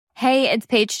Hey, it's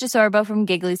Paige DeSorbo from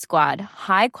Giggly Squad.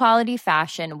 High quality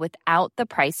fashion without the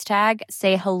price tag.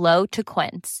 Say hello to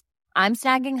Quince. I'm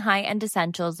snagging high-end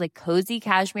essentials like cozy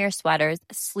cashmere sweaters,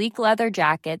 sleek leather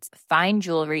jackets, fine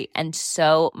jewelry, and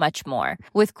so much more.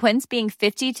 With Quince being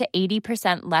 50 to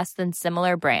 80% less than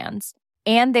similar brands.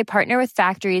 And they partner with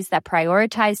factories that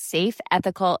prioritize safe,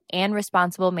 ethical, and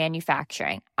responsible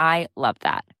manufacturing. I love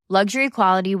that. Luxury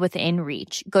quality within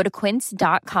reach. Go to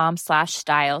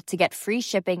quince.com/style to get free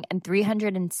shipping and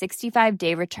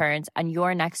 365-day returns on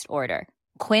your next order.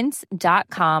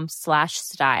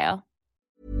 Quince.com/style.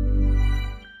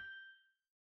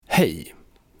 Hej,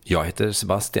 jag heter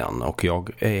Sebastian och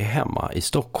jag är hemma i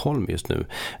Stockholm just nu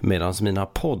medan mina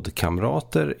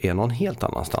poddkamrater är någon helt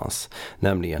annanstans,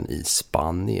 nämligen i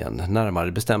Spanien,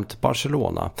 närmare bestämt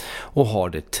Barcelona, och har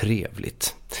det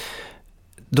trevligt.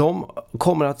 De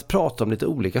kommer att prata om lite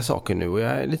olika saker nu och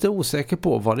jag är lite osäker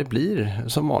på vad det blir.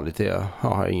 Som vanligt jag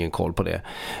har ingen koll på det.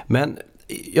 Men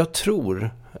jag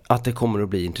tror att det kommer att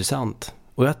bli intressant.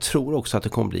 Och jag tror också att det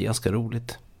kommer att bli ganska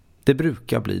roligt. Det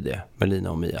brukar bli det med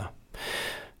Lina och Mia.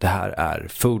 Det här är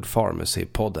Food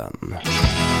Pharmacy-podden.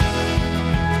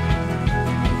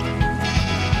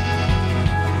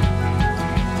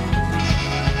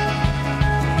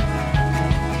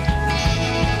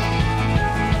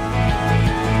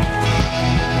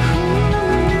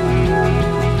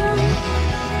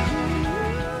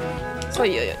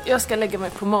 Oj, jag ska lägga mig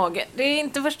på mage. Det är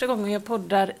inte första gången jag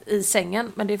poddar i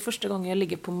sängen, men det är första gången jag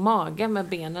ligger på mage med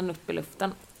benen upp i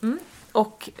luften.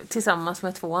 Och tillsammans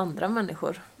med 2 andra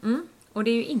människor. Och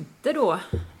det är ju inte då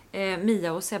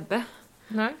Mia och Sebbe.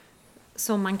 Nej.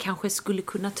 Som man kanske skulle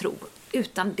kunna tro.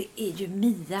 Utan det är ju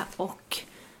Mia och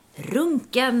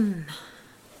Runken.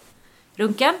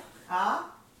 Runken? Ja.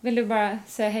 Vill du bara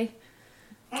säga hej?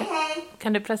 Hej, hej.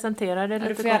 Kan du presentera det Ja, lite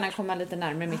du får kort? gärna komma lite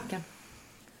närmare micken.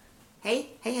 Hej,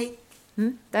 hej, hej.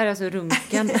 Det här är alltså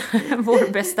Runken,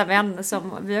 vår bästa vän.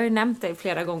 Som, vi har ju nämnt dig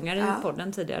flera gånger i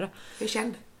podden tidigare. Hur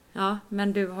känd? Ja,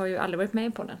 men du har ju aldrig varit med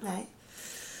i podden. Nej.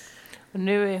 Och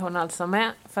nu är hon alltså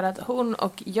med för att hon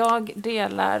och jag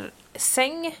delar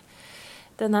säng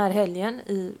den här helgen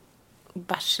i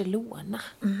Barcelona.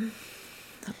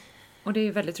 Och det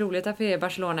är väldigt roligt att vi är i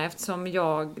Barcelona eftersom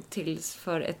jag tills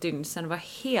för ett dygn sedan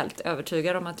var helt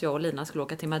övertygad om att jag och Lina skulle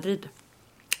åka till Madrid.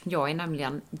 Jag är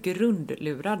nämligen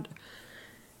grundlurad.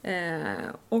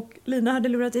 Och Lina hade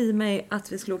lurat i mig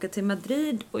att vi skulle åka till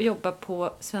Madrid och jobba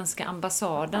på svenska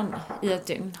ambassaden i ett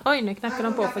dygn. Oj, nu knackar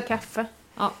de på för kaffe.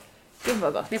 Ja, Gud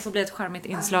vad gott. det får bli ett charmigt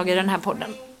inslag i den här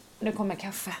podden. Nu kommer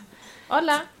kaffe.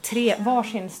 Hola. 3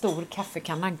 varsin stor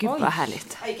kaffekanna. Gud vad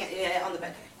härligt.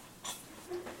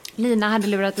 Lina hade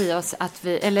lurat i oss att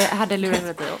vi, eller hade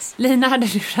lurat i oss. Lina hade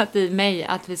lurat i mig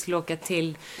att vi skulle åka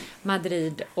till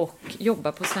Madrid och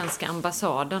jobba på svenska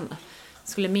ambassaden.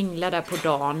 Skulle mingla där på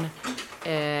dagen,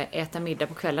 äta middag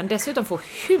på kvällen. Dessutom få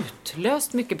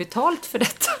hutlöst mycket betalt för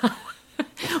detta.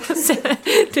 Och sen,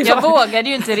 Jag vågade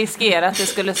ju inte riskera att det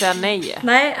skulle säga nej.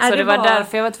 Nej, så det det var var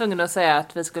därför jag var tvungen att säga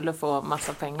att vi skulle få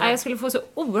massa pengar. Jag skulle få så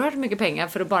oerhört mycket pengar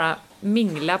för att bara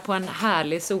mingla på en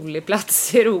härlig solig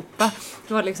plats i Europa.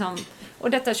 Det var liksom, och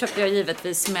detta köpte jag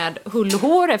givetvis med hull och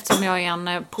hår eftersom jag är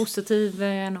en positiv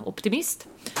optimist.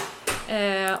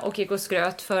 Och gick och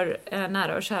skröt för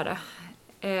nära och kära.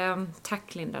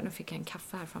 Tack Linda, nu fick jag en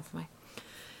kaffe här framför mig.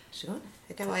 Varsågod.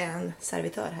 Jag kan vara en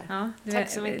servitör här. Ja, Tack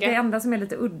så mycket. Det enda som är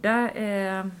lite udda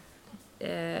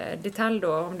detalj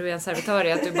då, om du är en servitör,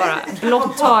 är att du bara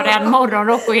blott har en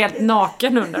morgonrock och är helt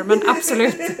naken under. Men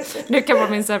absolut, du kan vara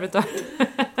min servitör.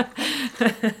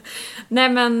 Nej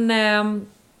men,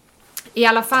 i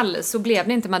alla fall så blev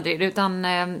det inte Madrid, utan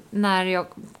när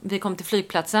vi kom till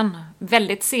flygplatsen,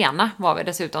 väldigt sena var vi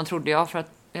dessutom trodde jag, för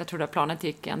att jag trodde att planet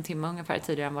gick 1 timme ungefär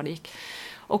tidigare än vad det gick.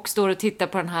 Och står och tittar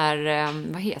på den här,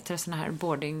 vad heter det, sån här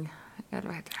boarding, eller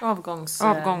vad heter det?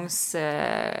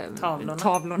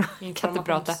 Avgångstavlorna. Kan inte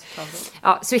prata.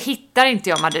 Ja, så hittar inte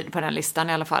jag Madrid på den listan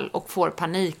i alla fall och får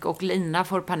panik, och Lina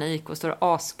får panik och står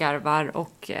och asgarvar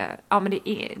och ja, men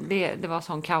det var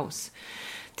sån kaos.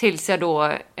 Tills jag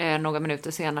då några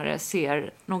minuter senare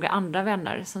ser några andra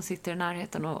vänner som sitter i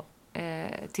närheten och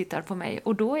tittar på mig.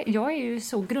 Och då, jag är ju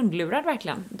så grundlurad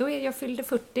verkligen. Då är jag fyllde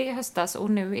 40 i höstas och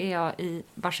nu är jag i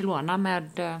Barcelona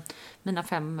med mina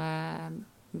 5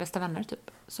 bästa vänner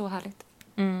typ. Så härligt.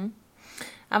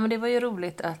 Ja, men det var ju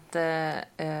roligt att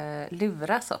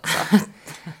luras också.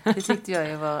 Det tyckte jag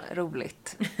ju var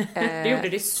roligt. Du gjorde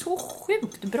det så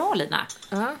sjukt bra, Lina.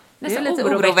 Ja, det är Nästan lite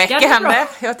oroväckande oroväckande.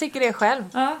 Jag tycker det själv.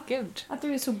 Ja. Gud. Att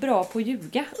du är så bra på att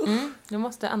ljuga. Du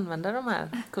måste använda de här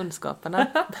kunskaperna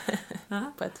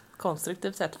på ett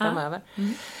konstruktivt sätt framöver.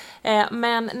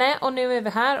 Men nej, och nu är vi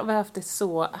här och vi har haft det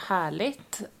så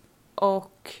härligt.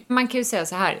 Och man kan ju säga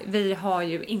så här, vi har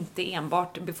ju inte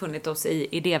enbart befunnit oss i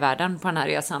idévärlden på den här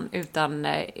resan, utan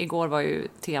igår var ju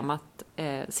temat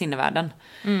sinnevärlden.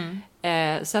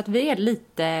 Så att vi är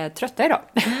lite trötta idag.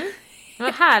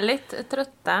 Men härligt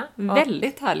trötta.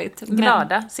 Väldigt härligt.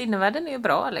 Glada. Sinnevärlden är ju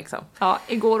bra liksom. Ja,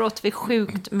 igår åt vi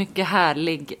sjukt mycket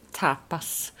härlig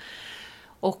tapas.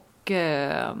 Och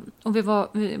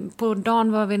på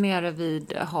dagen var vi nere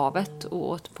vid havet och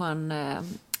åt på en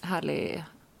härlig...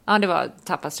 Ja, det var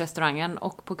tapasrestaurangen.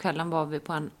 Och på kvällen var vi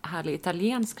på en härlig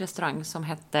italiensk restaurang som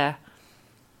hette...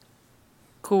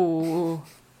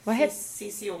 Vad heter?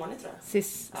 Sicilione tror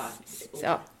jag.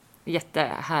 Ja,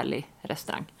 jättehärlig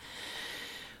restaurang.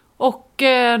 Och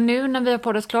nu när vi har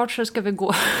poddat klart så ska vi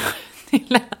gå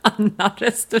till en annan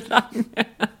restaurang.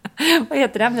 Vad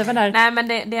heter den? Det var där. Nej, men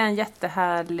det är en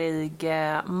jättehärlig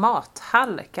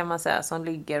mathall kan man säga som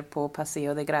ligger på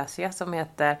Paseo de Gracia som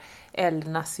heter El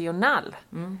Nacional.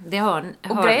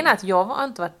 Och grejen är att jag har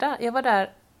inte varit där. Jag var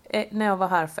där när jag var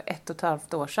här för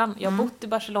 1,5 år sedan. Jag har bott i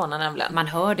Barcelona nämligen. Man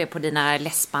hör det på dina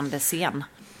läspande scen.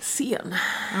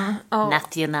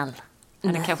 Nacional.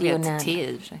 Det kanske är ett T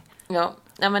i och för sig. Ja,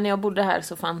 men när jag bodde här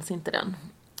så fanns inte den.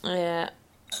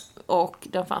 Och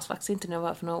den fanns faktiskt inte när jag var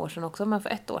här för några år sedan också. Men för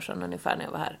 1 år sedan ungefär när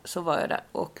jag var här så var jag där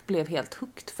och blev helt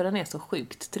hooked. För den är så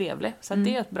sjukt trevlig. Så att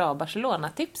det är ett bra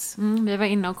Barcelona-tips. Vi var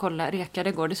inne och kollade, rekade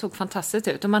igår. Det såg fantastiskt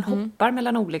ut. Och man hoppar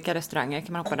mellan olika restauranger.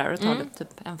 Kan man hoppa där och ta typ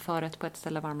en förrätt på ett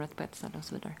ställe, varmrätt på ett ställe och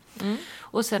så vidare.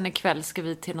 Och sen ikväll ska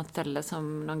vi till något ställe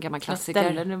som någon gammal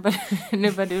klassiker.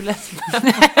 Nu börjar du läsa.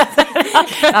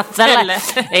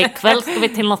 Ikväll ska vi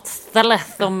till något ställe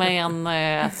som är en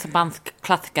spansk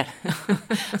klassiker.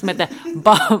 Som heter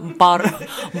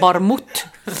Barmut.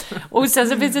 Och sen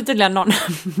så finns det tydligen någon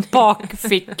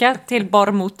bakficka till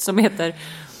Barmut som heter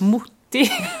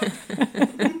Mutti.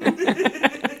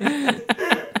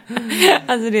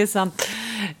 Alltså det är sant.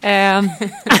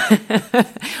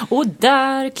 Och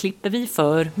där klipper vi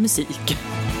för musik.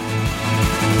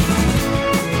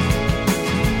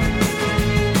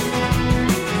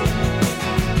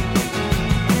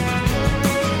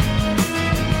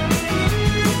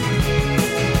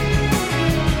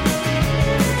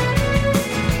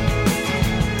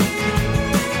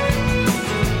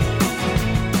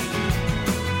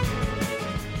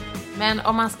 Men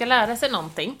om man ska lära sig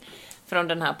någonting från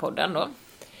den här podden då.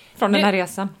 Från den här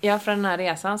resan. Ja, från den här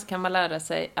resan så kan man lära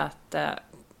sig att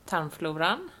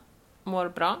tarmfloran mår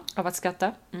bra. Av att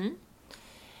skratta.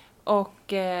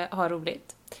 Och ha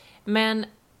roligt. Men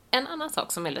en annan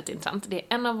sak som är lite intressant. Det är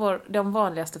en av de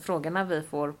vanligaste frågorna vi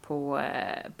får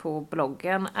på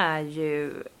bloggen är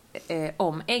ju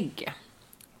om ägg.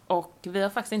 Och vi har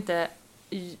faktiskt inte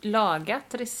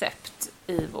lagat recept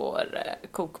i vår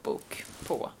kokbok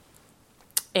på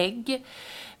ägg,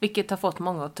 vilket har fått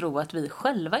många att tro att vi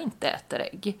själva inte äter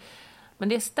ägg. Men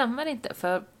det stämmer inte,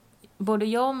 för både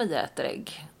jag och Mia äter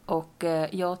ägg. Och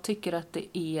jag tycker att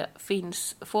det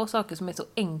finns få saker som är så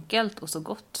enkelt och så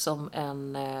gott som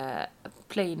en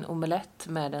plain omelett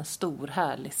med en stor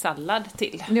härlig sallad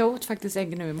till. Jag åt faktiskt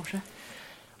ägg nu i morse.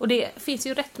 Och det finns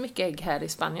ju rätt mycket ägg här i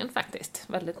Spanien faktiskt.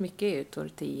 Väldigt mycket är ju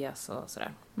tortillas och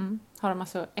sådär. Har de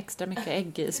alltså extra mycket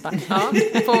ägg i Spanien? Ja,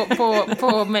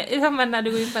 men när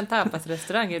du går in på en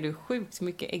tapasrestaurang är det sjukt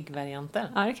mycket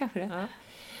äggvarianter. Ja, det kanske det. Ja.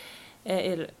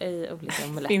 I olika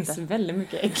omeletter. Det finns väldigt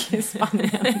mycket ägg i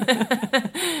Spanien.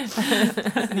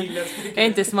 Jag är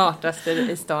inte smartast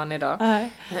i stan idag.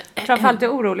 Nej. Framförallt är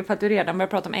jag orolig för att du redan börjar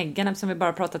prata om äggen eftersom vi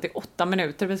bara pratat i 8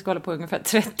 minuter. Vi ska hålla på ungefär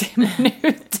 30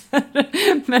 minuter.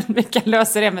 Men vi kan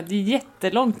lösa det med ett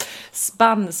jättelångt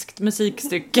spanskt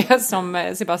musikstycke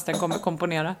som Sebastian kommer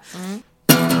komponera.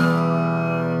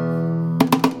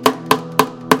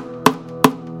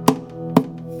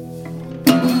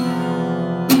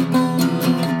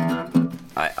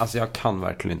 Nej, alltså jag kan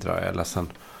verkligen inte det. Jag är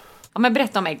ledsen. Ja, men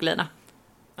berätta om ägg, Lina.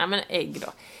 Ja, men ägg då.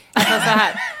 Alltså så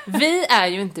här, vi är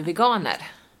ju inte veganer.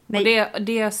 Nej. Och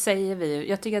det säger vi ju.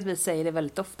 Jag tycker att vi säger det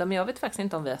väldigt ofta, men jag vet faktiskt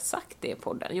inte om vi har sagt det i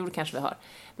podden. Jo, det kanske vi har.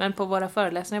 Men på våra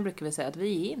föreläsningar brukar vi säga att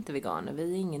vi är inte veganer,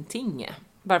 vi är ingenting.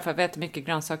 Bara för att vi äter mycket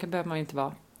grönsaker behöver man ju inte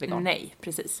vara vegan. Nej,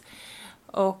 precis.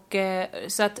 Och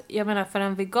så att, jag menar, för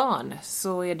en vegan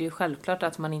så är det ju självklart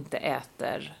att man inte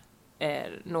äter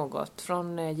något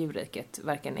från djurriket,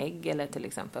 varken ägg eller till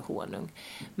exempel honung.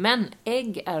 Men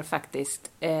ägg är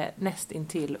faktiskt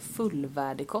nästintill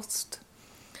fullvärdig kost.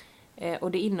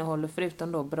 Och det innehåller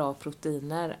förutom då bra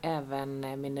proteiner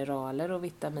även mineraler och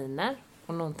vitaminer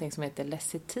och någonting som heter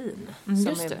lecitin som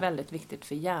är väldigt viktigt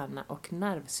för hjärna och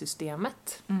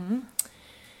nervsystemet.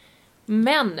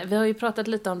 Men vi har ju pratat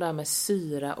lite om det här med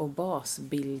syra och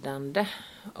basbildande.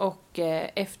 Och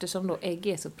eftersom då ägg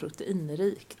är så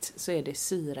proteinrikt så är det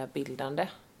syrabildande.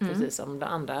 Precis som de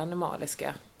andra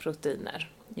animaliska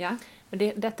proteiner. Ja.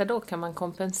 Men detta då kan man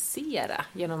kompensera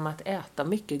genom att äta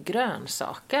mycket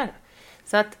grönsaker.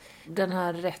 Så att den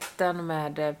här rätten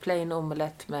med plain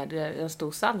omelett med en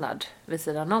stor sallad vid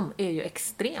sidan om är ju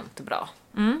extremt bra.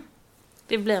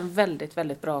 Det blir en väldigt,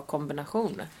 väldigt bra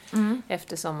kombination.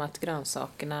 Eftersom att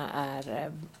grönsakerna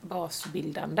är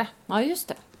basbildande. Ja, just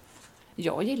det.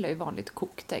 Jag gillar ju vanligt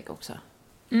kokt ägg också.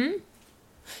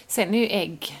 Sen är ju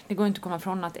ägg, det går inte att komma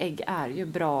ifrån att ägg är ju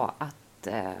bra att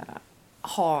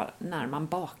ha när man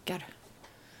bakar.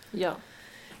 Ja.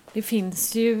 Det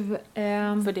finns ju...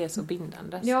 För det är så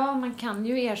bindande. Ja, man kan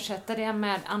ju ersätta det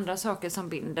med andra saker som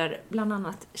binder. Bland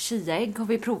annat chiaägg har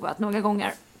vi provat några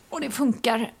gånger. Och det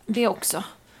funkar det också.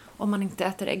 Om man inte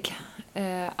äter ägg.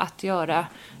 Att göra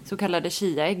så kallade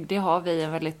chiaägg. Det har vi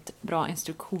en väldigt bra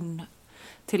instruktion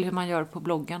till hur man gör på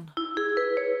bloggen.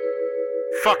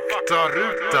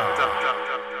 Faktaruta.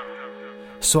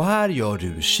 Så här gör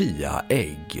du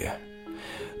chiaägg.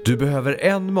 Du behöver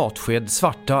 1 matsked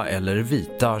svarta eller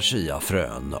vita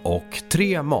chiafrön och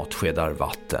 3 matskedar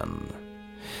vatten.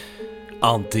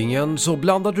 Antingen så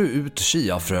blandar du ut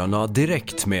chiafröna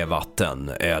direkt med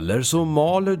vatten eller så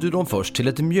maler du dem först till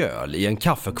ett mjöl i en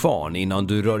kaffekvarn innan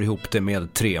du rör ihop det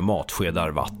med 3 matskedar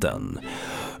vatten.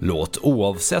 Låt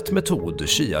oavsett metod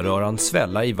chiaröran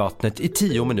svälla i vattnet i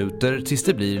 10 minuter tills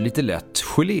det blir lite lätt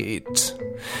geléigt.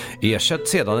 Ersätt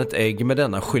sedan ett ägg med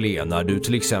denna gelé när du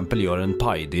till exempel gör en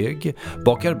pajdeg,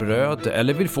 bakar bröd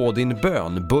eller vill få din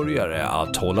bönburgare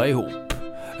att hålla ihop.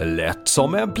 Lätt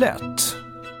som en plätt!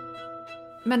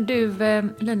 Men du,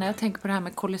 Lina, jag tänker på det här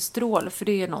med kolesterol, för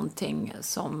det är någonting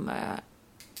som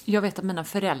jag vet att mina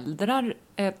föräldrar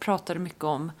pratade mycket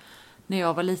om när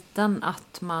jag var liten,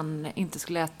 att man inte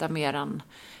skulle äta mer än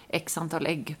x antal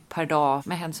ägg per dag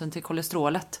med hänsyn till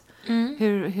kolesterolet.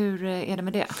 Hur är det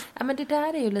med det? Ja, men det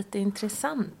där är ju lite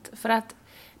intressant, för att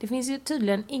det finns ju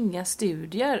tydligen inga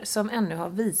studier som ännu har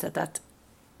visat att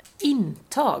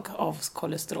intag av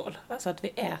kolesterol, alltså att vi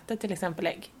äter till exempel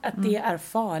ägg, att det är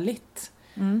farligt.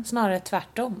 Snarare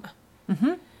tvärtom.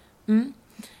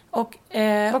 Och,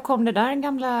 var kom det där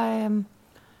gamla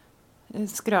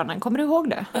skrönan? Kommer du ihåg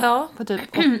det? Ja. På typ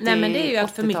 80, nej, men det är ju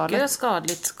att för 80-talet. mycket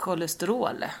skadligt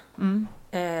kolesterol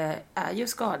är ju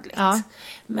skadligt. Ja.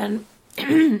 Men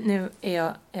nu är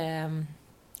jag...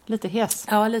 Lite hes.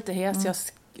 Ja, lite hes. Jag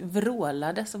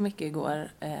vrålade så mycket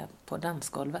igår på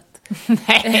dansgolvet.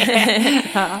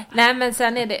 Nej, men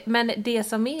sen är det... Men det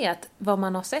som är att vad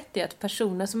man har sett är att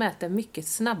personer som äter mycket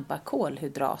snabba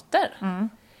kolhydrater,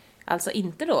 alltså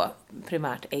inte då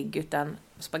primärt ägg utan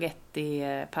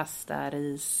spaghetti, pasta,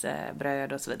 ris,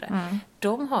 bröd och så vidare.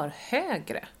 De har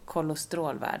högre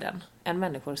kolesterolvärden än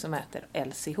människor som äter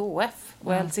LCHF.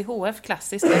 Och LCHF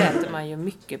klassiskt, där äter man ju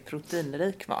mycket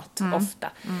proteinrik mat,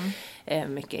 ofta.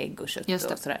 Mycket ägg och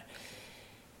kött och sådär.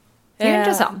 Det är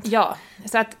intressant. Ja,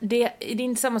 så att det är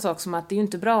inte samma sak som att det är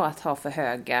inte bra att ha för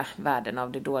höga värden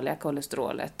av det dåliga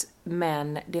kolesterolet.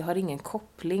 Men det har ingen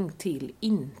koppling till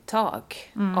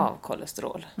intag av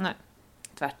kolesterol. Nej.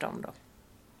 Tvärtom då.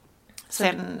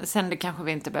 Sen det kanske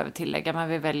vi inte behöver tillägga, men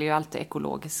vi väljer ju alltid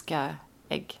ekologiska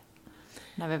ägg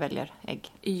när vi väljer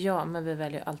ägg. Ja, men vi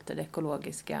väljer alltid det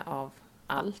ekologiska av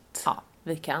allt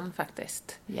vi kan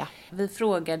faktiskt. Ja. Vi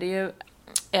frågade ju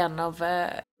en av...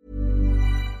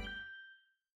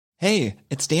 Hey,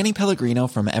 it's Danny Pellegrino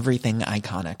from Everything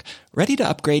Iconic. Ready to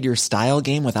upgrade your style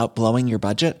game without blowing your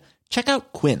budget? Check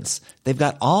out Quince. They've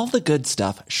got all the good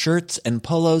stuff, shirts and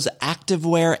polos,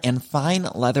 activewear, and fine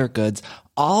leather goods,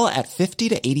 all at 50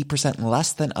 to 80%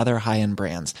 less than other high-end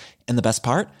brands. And the best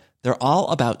part? They're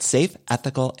all about safe,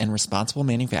 ethical, and responsible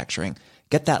manufacturing.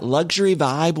 Get that luxury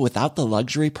vibe without the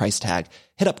luxury price tag.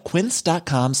 Hit up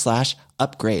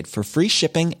quince.com/upgrade for free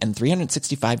shipping and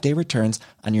 365-day returns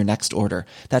on your next order.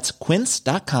 That's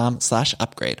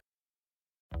quince.com/upgrade.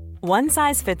 One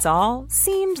size fits all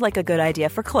seemed like a good idea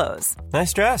for clothes.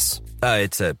 Nice dress.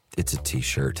 It's a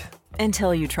t-shirt.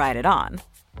 Until you tried it on.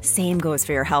 Same goes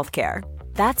for your healthcare.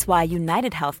 That's why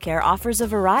United Healthcare offers a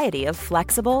variety of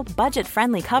flexible,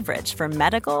 budget-friendly coverage for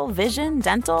medical, vision,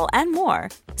 dental, and more.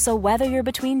 So whether you're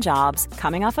between jobs,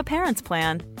 coming off a parent's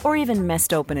plan, or even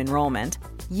missed open enrollment,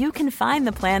 you can find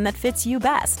the plan that fits you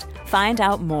best. Find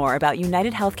out more about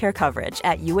United Healthcare coverage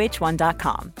at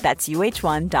uh1.com. That's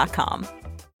uh1.com.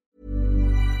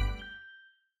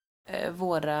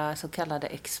 Våra så kallade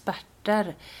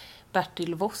experter,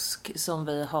 Bertil Vosk, som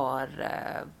vi har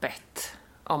bett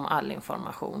om all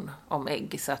information om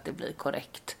ägg så att det blir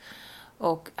korrekt.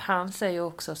 Och han säger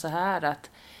också så här att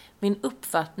min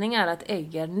uppfattning är att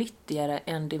ägg är nyttigare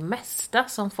än det mesta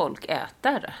som folk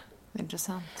äter.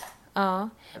 Intressant. Ja,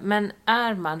 men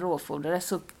är man råfodrare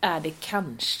så är det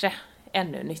kanske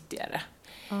ännu nyttigare.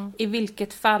 I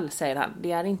vilket fall, säger han,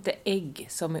 det är inte ägg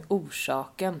som är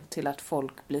orsaken till att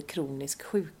folk blir kroniskt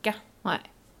sjuka. Nej.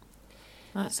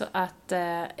 Så att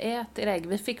ät er ägg.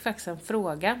 Vi fick faktiskt en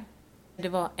fråga. Det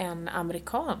var en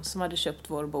amerikan som hade köpt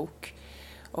vår bok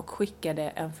och skickade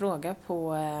en fråga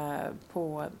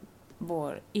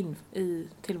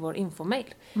till vår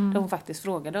infomail. Där hon faktiskt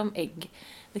frågade om ägg.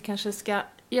 Vi kanske ska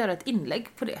göra ett inlägg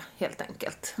på det helt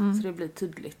enkelt. Så det blir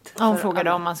tydligt. Hon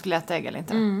frågade om man skulle äta ägg eller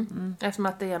inte. Eftersom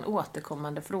att det är en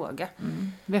återkommande fråga.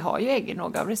 Vi har ju ägg i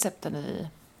några av recepten i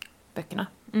böckerna.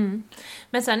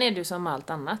 Men sen är det ju som allt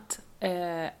annat.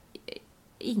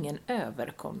 Ingen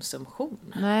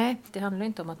överkonsumtion. Nej. Det handlar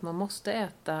inte om att man måste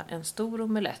äta en stor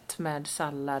omelett med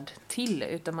sallad till.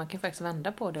 Utan man kan faktiskt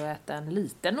vända på det och äta en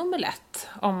liten omelett.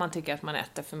 Om man tycker att man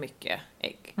äter för mycket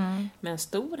ägg. Med en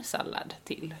stor sallad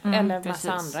till. Eller en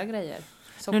massa andra grejer.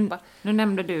 Soppa. Nu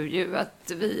nämnde du ju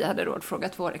att vi hade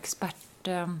rådfrågat vår expert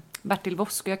Bertil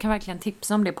Vosk. Och jag kan verkligen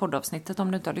tipsa om det poddavsnittet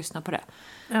om du inte har lyssnat på det.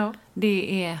 Ja.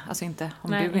 Det är, alltså inte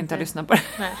om Nej, du inte har lyssnat på det.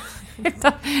 Nej.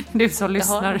 Utan du som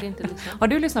lyssnar. Har inte lyssnat. Har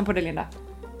du lyssnat på det, Linda?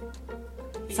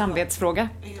 Samvetsfråga.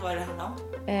 Vilket var det handlade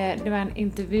om? Det var en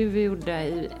intervju vi gjorde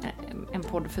i en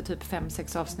podd för typ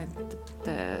 5-6 avsnitt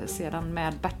sedan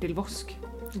med Bertil Vosk.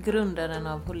 Grundaren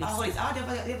av holistisk. Ja, det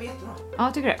var jättebra.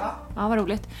 Ja, tycker du? Ja, vad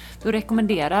roligt. Då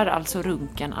rekommenderar alltså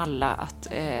Runken alla att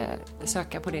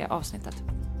söka på det avsnittet.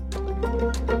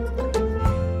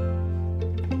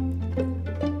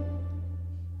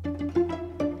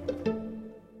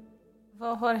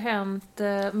 Vad har hänt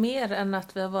mer än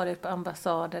att vi har varit på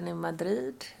ambassaden i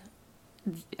Madrid?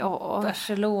 Ja.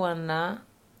 Barcelona,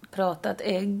 pratat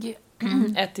ägg,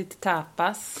 ätit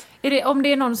tapas. Om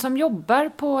det är någon som jobbar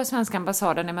på svenska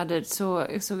ambassaden i Madrid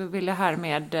så vill jag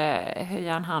härmed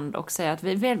höja en hand och säga att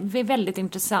vi är väldigt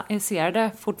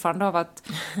intresserade fortfarande av att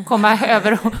komma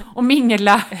över och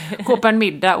mingla, gå på en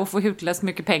middag och få hutlöst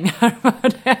mycket pengar för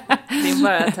det. Det är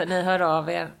bara att ni hör av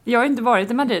er. Jag har inte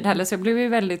varit i Madrid heller så jag blev ju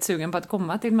väldigt sugen på att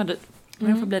komma till Madrid.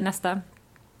 Men det får bli nästa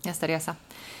resa.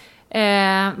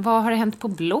 Vad har det hänt på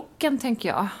bloggen, tänker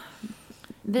jag?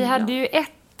 Vi hade ju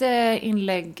ett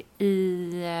inlägg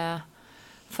i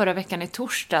förra veckan i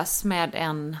torsdags med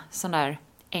en sån där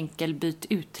enkel byt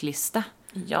ut-lista.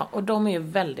 Ja, och de är ju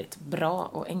väldigt bra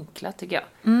och enkla, tycker jag.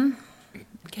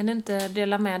 Kan du inte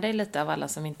dela med dig lite av alla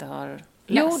som inte har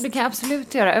läst? Jo, det kan jag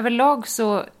absolut göra. Överlag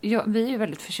så, vi är ju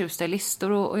väldigt förtjusta i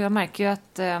listor och jag märker ju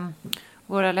att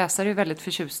våra läsare är väldigt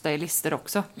förtjusta i listor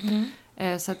också.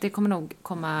 Så att det kommer nog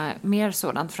komma mer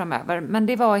sådant framöver. Men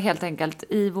det var helt enkelt,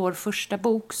 i vår första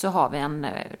bok så har vi en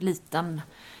liten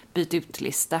byt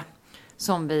ut-lista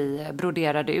som vi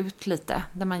broderade ut lite.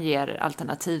 Där man ger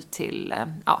alternativ till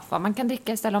vad man kan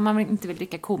dricka istället. Om man inte vill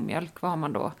dricka komjölk, vad har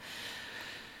man då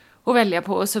att välja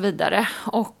på och så vidare.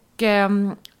 Och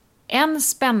en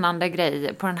spännande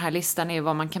grej på den här listan är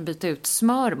vad man kan byta ut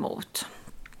smör mot.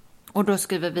 Och då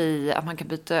skriver vi att man kan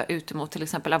byta ut mot till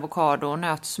exempel avokado och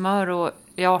nötsmör. Och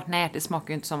det smakar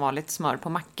ju inte som vanligt smör på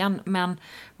mackan. Men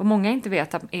vad många inte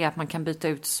vet är att man kan byta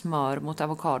ut smör mot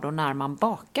avokado när man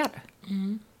bakar.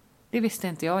 Det visste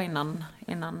inte jag innan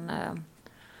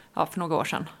för några år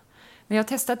sedan. Men jag har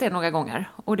testat det några gånger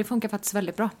och det funkar faktiskt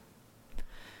väldigt bra.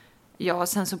 Ja,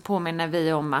 sen så påminner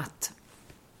vi om att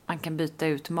man kan byta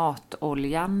ut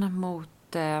matoljan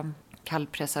mot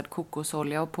kallpressad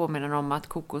kokosolja och påminner om att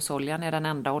kokosoljan är den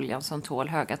enda oljan som tål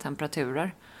höga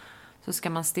temperaturer. Så ska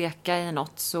man steka i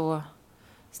något så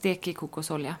stek i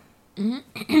kokosolja.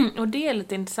 Och det är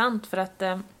lite intressant för att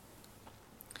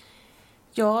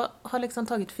jag har liksom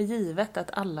tagit för givet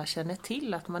att alla känner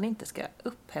till att man inte ska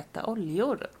upphetta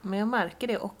oljor. Men jag märker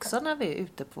det också när vi är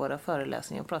ute på våra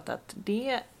föreläsningar och pratar att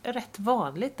det är rätt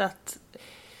vanligt att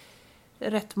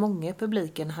rätt många i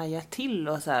publiken hajar till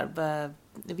och så här börjar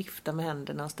vifta med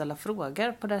händerna och ställa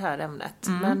frågor på det här ämnet.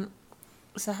 Men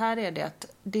så här är det att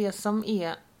det som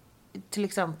är till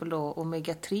exempel då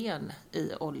omega-3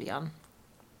 i oljan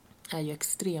är ju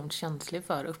extremt känslig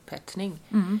för upphettning.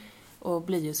 Och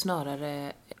blir ju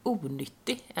snarare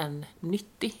onyttig än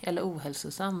nyttig. Eller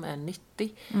ohälsosam än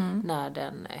nyttig när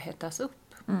den hettas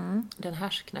upp. Den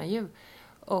härsknar ju.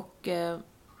 Och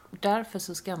därför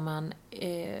så ska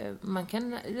man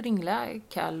kan ringla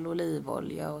kall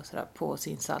olivolja och sådär på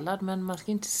sin sallad. Men man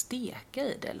ska inte steka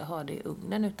i det eller ha det i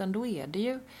ugnen. Utan då är det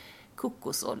ju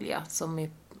kokosolja som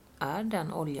är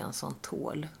den oljan som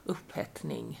tål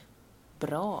upphettning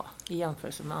bra i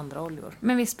jämförelse med andra oljor.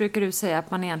 Men visst brukar du säga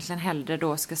att man egentligen hellre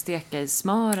då ska steka i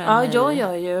smör än Ja, i... jag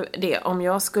gör ju det om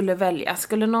jag skulle välja.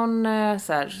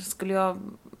 Skulle jag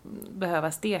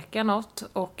behöva steka något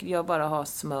och jag bara har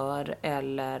smör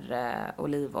eller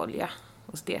olivolja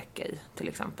att steka i till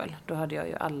exempel. Då hade jag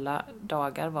ju alla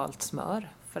dagar valt smör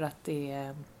för att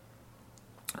det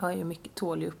har ju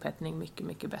tålig upphettning mycket,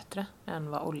 mycket bättre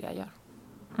än vad olja gör.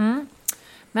 Mm.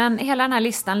 Men hela den här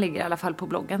listan ligger i alla fall på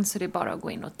bloggen så det är bara att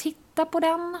gå in och titta på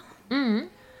den.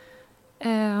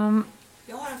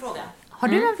 Jag har en fråga. Har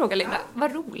du en fråga, Linda?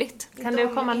 Vad roligt. Kan du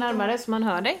komma närmare så man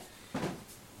hör dig?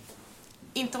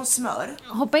 Inte om smör.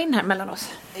 Hoppa in här mellan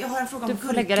oss. Jag har en fråga om Du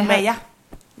får lägga det här. gurkmeja.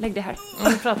 Lägg det här.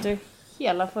 Vi pratade ju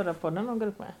hela förra podden om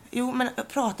gurkmeja. Jo, men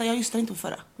jag lyssnar inte på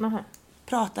förra. Nähä.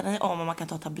 Pratade ni om man kan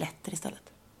ta tabletter istället?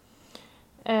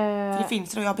 För det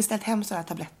finns det och jag har beställt hem sådana här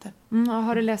tabletter.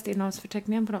 Har du läst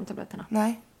innehållsförteckningen på de tabletterna?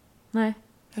 Nej, Nej.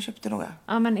 jag köpte några.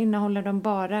 Ja, men innehåller de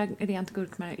bara rent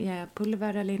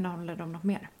gurkmejapulver eller innehåller de något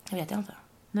mer? Jag vet inte.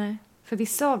 Nej. För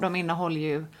vissa av dem innehåller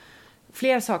ju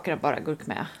fler saker än bara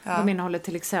gurkmeja. Ja. De innehåller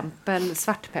till exempel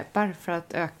svartpeppar för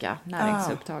att öka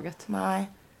näringsupptaget. Nej.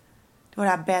 Det var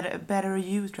det här Better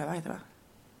You tror jag, vad heter det?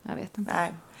 Jag vet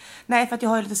inte. Nej, för att jag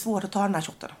har lite svårt att ta den här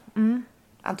shotten.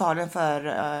 Antagligen för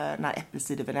den här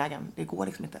äppelcidervinägern. Det går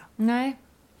liksom inte. Nej.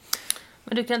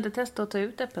 Men du kan inte testa att ta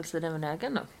ut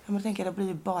äppelcidervinägern då? Ja, men jag tänker, det blir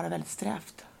ju bara väldigt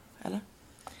strävt. Eller?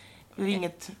 Det är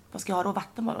inget... Vad ska jag ha då?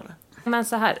 Vatten bara eller? Men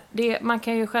så här, man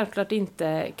kan ju självklart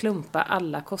inte klumpa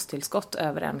alla kosttillskott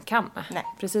över en kam. Nej.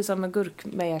 Precis som med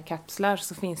gurkmejakapslar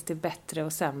så finns det bättre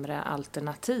och sämre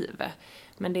alternativ.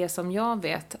 Men det som jag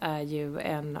vet är ju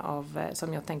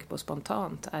som jag tänker på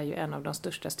spontant, är ju en av de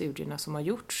största studierna som har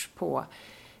gjorts på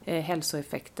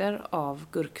hälsoeffekter av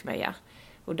gurkmeja.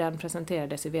 Och den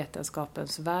presenterades i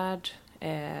Vetenskapens värld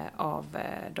av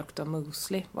Dr.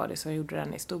 Mosley, var det som gjorde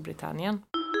den i Storbritannien.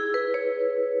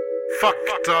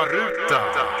 Faktaruta.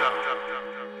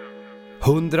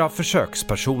 100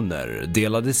 försökspersoner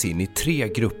delades in i 3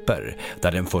 grupper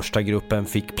där den första gruppen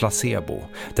fick placebo,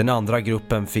 den andra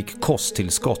gruppen fick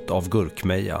kosttillskott av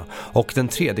gurkmeja och den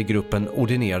tredje gruppen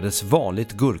ordinerades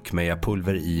vanligt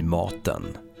gurkmejapulver i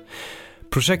maten.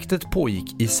 Projektet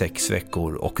pågick i 6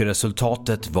 veckor och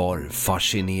resultatet var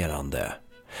fascinerande.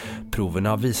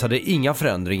 Proverna visade inga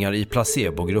förändringar i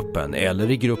placebogruppen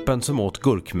eller i gruppen som åt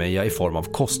gurkmeja i form av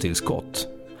kosttillskott.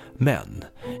 Men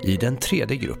i den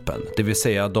tredje gruppen, det vill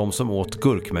säga de som åt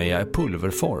gurkmeja i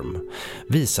pulverform,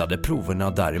 visade proverna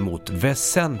däremot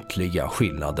väsentliga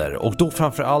skillnader och då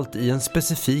framförallt i en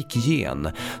specifik gen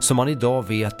som man idag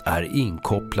vet är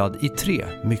inkopplad i 3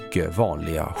 mycket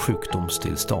vanliga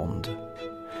sjukdomstillstånd.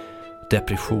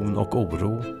 Depression och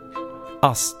oro,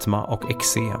 astma och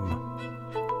eksem,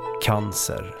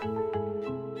 cancer.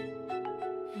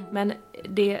 Men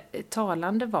det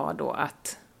talande var då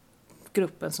att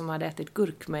gruppen som hade ätit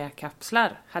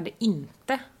gurkmejakapslar hade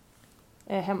inte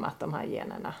hämmat de här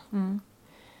generna.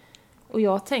 Och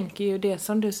jag tänker ju det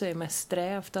som du säger med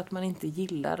strävt, att man inte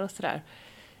gillar och sådär.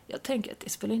 Jag tänker att det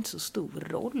spelar inte så stor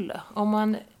roll om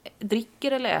man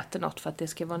dricker eller äter något för att det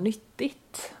ska vara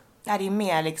nyttigt. Nej, det är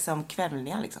mer liksom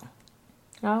kvällningar liksom.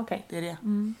 Ja, okej. Det är det.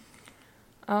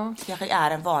 Ja. Det kanske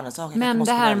är en vanesak. Men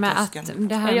det här med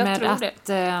att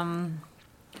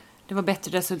det var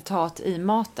bättre resultat i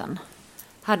maten.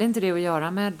 Hade inte det att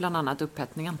göra med bland annat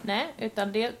upphettningen? Nej,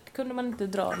 utan det kunde man inte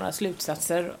dra några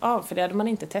slutsatser av, för det hade man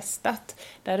inte testat.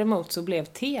 Däremot så blev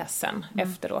tesen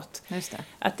efteråt Just det.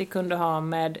 att det kunde ha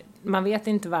med, man vet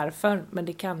inte varför, men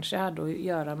det kanske hade att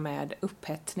göra med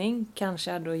upphettning,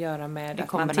 kanske hade att göra med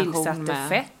att man tillsatte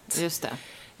fett. Just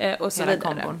det. Och så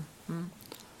vidare.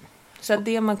 Så att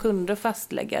det man kunde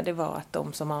fastlägga, det var att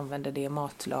de som använde det i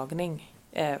matlagning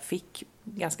fick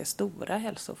ganska stora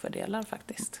hälsofördelar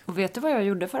faktiskt. Och vet du vad jag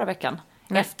gjorde förra veckan?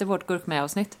 Nej. Efter vårt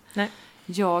gurkmejaavsnitt? Nej.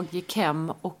 Jag gick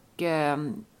hem och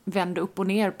vände upp och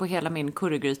ner på hela min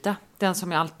currygryta. Den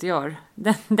som jag alltid gör.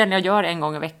 Den jag gör en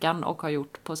gång i veckan och har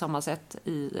gjort på samma sätt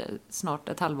i snart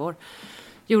ett halvår.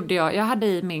 Jag hade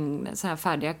i min så här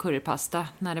färdiga currypasta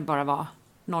när det bara var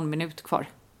någon minut kvar.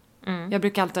 Jag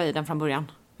brukar alltid ha i den från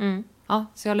början. Ja,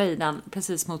 så jag la i den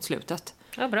precis mot slutet.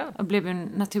 Ja, bra. Det blev ju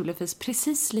naturligtvis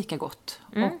precis lika gott.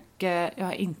 Och jag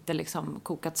har inte liksom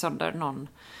kokat sönder någon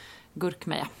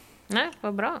gurkmeja. Nej,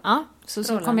 vad bra. Ja,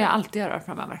 så kommer jag alltid göra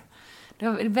framöver. Det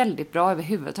är väldigt bra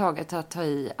överhuvudtaget att ta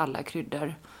i alla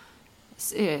kryddor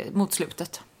mot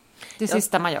slutet. Det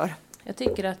sista man gör. Jag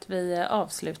tycker att vi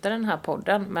avslutar den här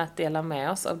podden med att dela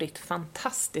med oss av ditt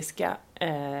fantastiska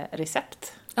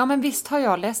recept. Ja, men visst har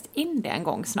jag läst in det en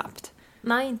gång snabbt.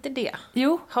 Nej, inte det.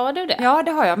 Jo. Har du det? Ja,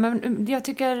 det har jag. Men jag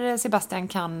tycker Sebastian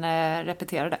kan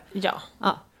repetera det. Ja.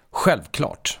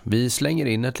 Självklart. Vi slänger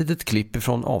in ett litet klipp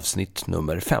från avsnitt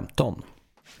nummer 15.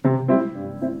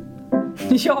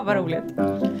 Ja, vad roligt.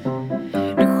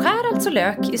 Du skär alltså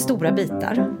lök i stora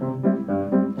bitar.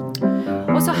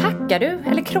 Och så hackar du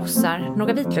eller krossar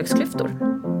några vitlöksklyftor.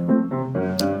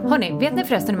 Hörrni, vet ni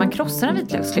förresten hur man krossar en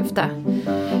vitlöksklyfta?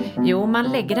 Jo, man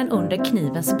lägger den under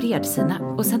knivens bredsida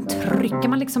och sen trycker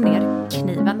man liksom ner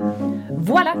kniven.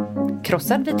 Voilà!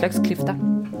 Krossad vitlöksklyfta.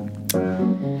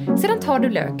 Sedan tar du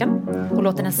löken och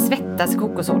låter den svettas i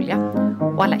kokosolja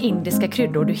och alla indiska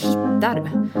kryddor du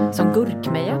hittar som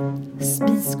gurkmeja,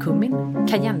 spiskummin,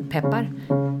 cayennepeppar.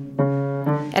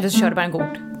 Eller så kör du bara en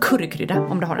god currykrydda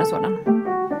om du har en sådan.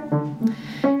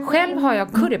 Själv har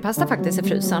jag currypasta faktiskt i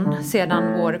frysen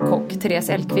sedan vår kock Therese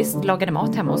Elkvist lagade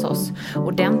mat hemma hos oss.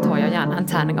 Och den tar jag gärna en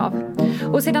tärning av.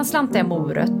 Och sedan slantar jag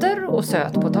morötter och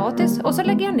sötpotatis och så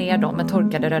lägger jag ner dem med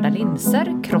torkade röda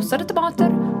linser, krossade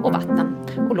tomater och vatten.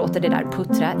 Och låter det där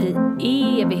puttra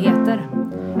i evigheter.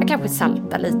 Jag kanske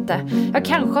saltar lite. Jag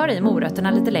kanske har i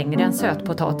morötterna lite längre än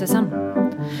sötpotatisen.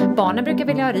 Barnen brukar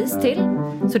vilja ha ris till,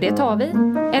 så det tar vi.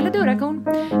 Eller durrakorn.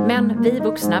 Men vi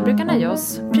vuxna brukar nöja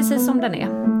oss precis som den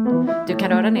är. Du kan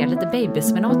röra ner lite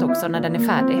babyspenat också när den är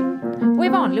färdig. Och i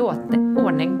vanlig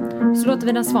ordning så låter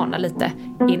vi den svalna lite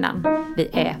innan vi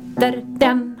äter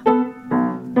den.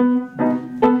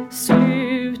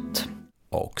 Slut.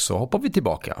 Och så hoppar vi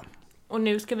tillbaka. Och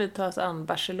nu ska vi ta oss an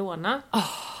Barcelona.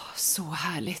 Så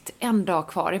härligt. En dag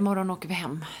kvar. Imorgon åker vi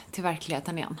hem till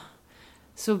verkligheten igen.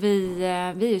 Så vi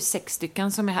är ju 6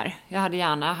 stycken som är här. Jag hade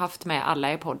gärna haft med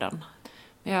alla i podden.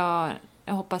 Jag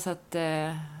hoppas att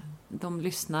de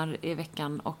lyssnar i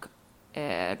veckan och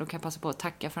då kan jag passa på att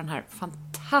tacka för den här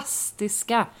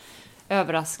fantastiska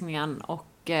överraskningen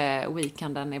och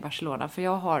weekenden i Barcelona. För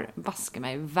jag har baske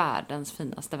mig världens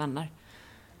finaste vänner.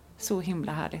 Så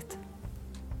himla härligt.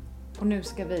 Och nu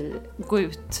ska vi gå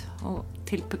ut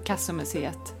till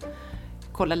Picasso-museet,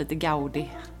 kolla lite Gaudi,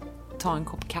 ta en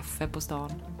kopp kaffe på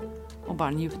stan och bara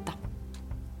njuta.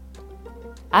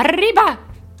 Arriba!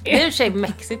 Det är ju sig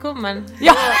Mexiko, men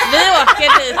ja.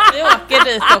 vi åker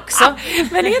dit också.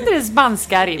 Men är inte det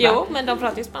spanska arriba? Jo, men de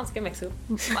pratar ju spanska i Mexiko.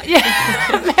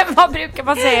 Men vad brukar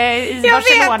man säga i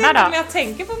Barcelona då? Jag vet inte om jag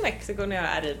tänker på Mexiko när jag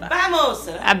är arriba. Vamos!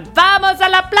 Vamos a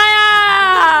la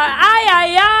playa! Ay,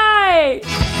 ay, ay!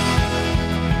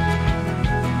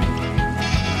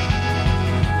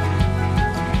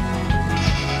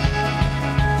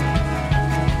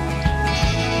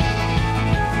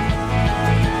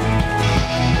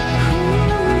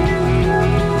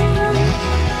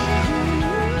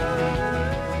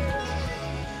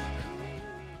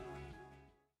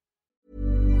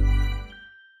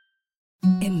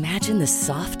 Imagine the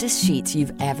softest sheets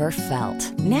you've ever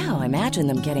felt. Now imagine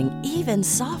them getting even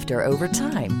softer over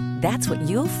time. That's what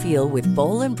you'll feel with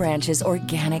Boll & Branch's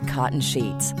organic cotton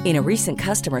sheets. In a recent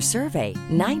customer survey,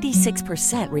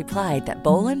 96% replied that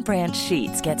Boll & Branch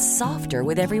sheets get softer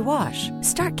with every wash.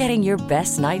 Start getting your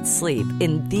best night's sleep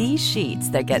in these sheets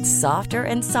that get softer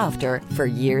and softer for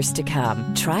years to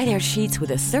come. Try their sheets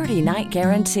with a 30-night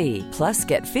guarantee. Plus,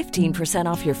 get 15%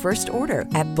 off your first order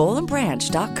at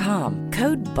bollandbranch.com.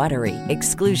 Code BUTTERY.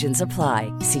 Exclusions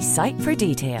apply. See site for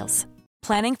details.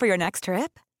 Planning for your next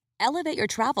trip? Elevate your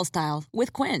travel style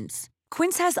with Quince.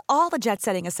 Quince has all the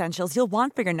jet-setting essentials you'll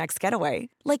want for your next getaway,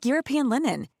 like European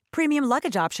linen, premium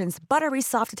luggage options, buttery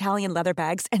soft Italian leather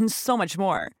bags, and so much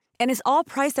more. And is all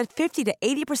priced at 50 to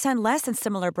 80% less than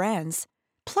similar brands.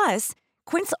 Plus,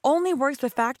 Quince only works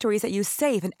with factories that use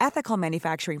safe and ethical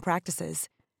manufacturing practices.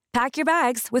 Pack your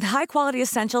bags with high-quality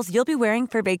essentials you'll be wearing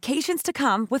for vacations to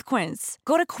come with Quince.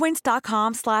 Go to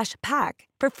quince.com/pack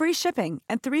for free shipping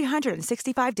and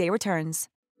 365-day returns.